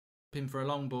Pin for a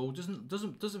long ball.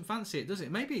 Doesn't fancy it, does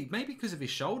it? Maybe because of his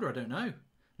shoulder, I don't know.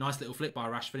 Nice little flick by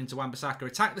Rashford into Wan-Bissaka.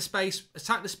 Attack the space.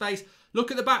 Attack the space.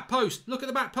 Look at the back post. Look at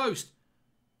the back post.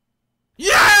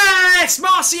 Yes!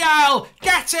 Martial!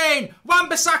 Get in!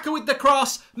 Wan-Bissaka with the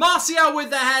cross. Martial with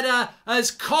the header.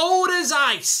 As cold as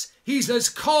ice. He's as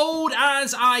cold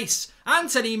as ice.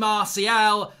 Anthony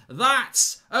Martial.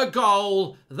 That's a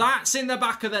goal. That's in the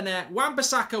back of the net.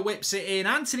 Wan-Bissaka whips it in.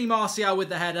 Anthony Martial with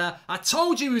the header. I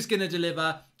told you he was going to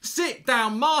deliver. Sit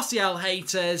down, Martial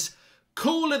haters.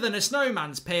 Cooler than a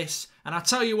snowman's piss. And I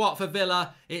tell you what, for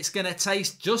Villa, it's going to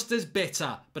taste just as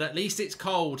bitter. But at least it's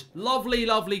cold. Lovely,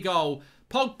 lovely goal.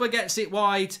 Pogba gets it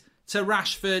wide to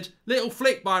Rashford. Little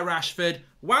flick by Rashford.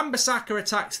 Wan-Bissaka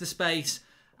attacks the space.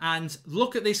 And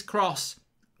look at this cross.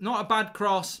 Not a bad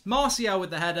cross. Martial with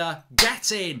the header.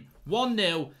 Get in.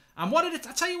 1-0. And what did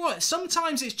I tell you what?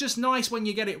 Sometimes it's just nice when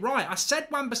you get it right. I said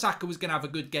Wan-Bissaka was going to have a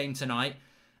good game tonight.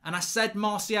 And I said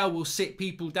Martial will sit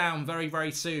people down very,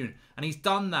 very soon. And he's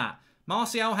done that.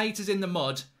 Martial haters in the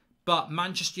mud. But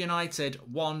Manchester United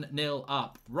 1-0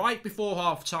 up. Right before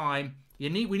half-time. We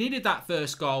needed that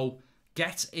first goal.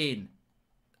 Get in.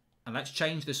 And let's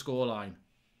change the scoreline.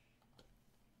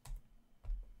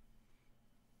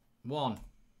 1.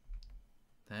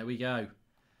 There we go.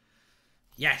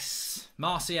 Yes.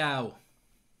 Martial.